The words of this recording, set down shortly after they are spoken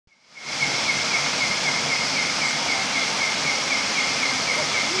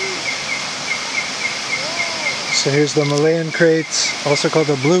So here's the Malayan Krait, also called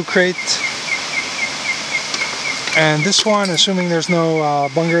the blue krait. And this one, assuming there's no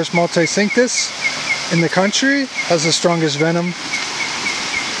Bungarus multicinctus in the country, has the strongest venom.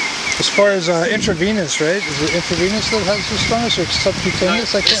 As far as intravenous, right? Is it intravenous that has the strongest, or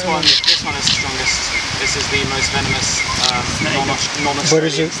subcutaneous? No, this one is the strongest. This is the most venomous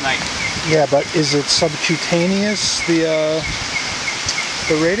non-Australian snake. Yeah, but is it subcutaneous, the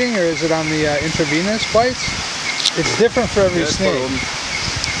rating, or is it on the intravenous bites? It's different for every snake. Don't know.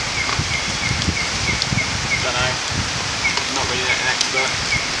 I'm not really an expert.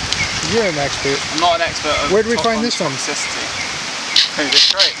 You're an expert. I'm not an expert of Where did we find this one? Toxicity. Oh,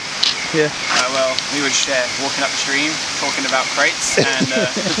 this crate? Yeah. Well, we were just walking up the stream, talking about crates, and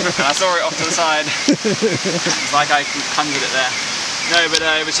I saw it off to the side. It's like I conjured it there. No, but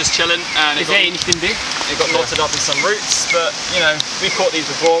it was just chilling, and it got knotted up in some roots. But you know, we caught these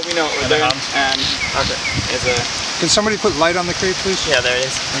before. We know what we're doing. And there's a. Can somebody put light on the crate, please? Yeah, there it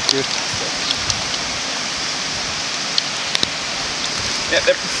is. Thank you.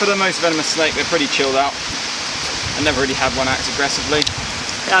 Yeah, for the most venomous snake, they're pretty chilled out. I never really had one act aggressively.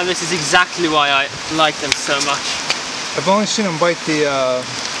 Yeah, this is exactly why I like them so much. I've only seen them bite the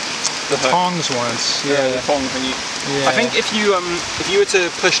tongs once. Yeah, the tongs when you. Yeah. I think if you were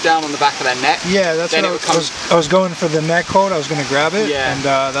to push down on the back of their neck. Yeah, that's what I was going for the neck hold. I was going to grab it, yeah. And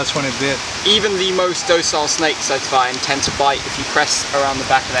that's when it bit. Even the most docile snakes, I find, tend to bite if you press around the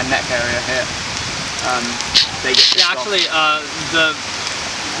back of their neck area here. They get pissed off. Actually, the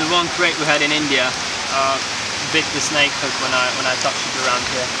one crate we had in India bit the snake hook when I touched it around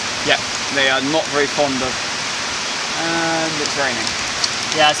here. Yeah, they are not very fond of. And it's raining.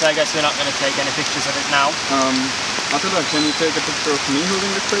 Yeah, so I guess we're not going to take any pictures of it now. Ahaetulla, can you take a picture of me holding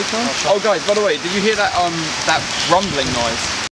the crate on? Oh guys, by the way, did you hear that that rumbling noise?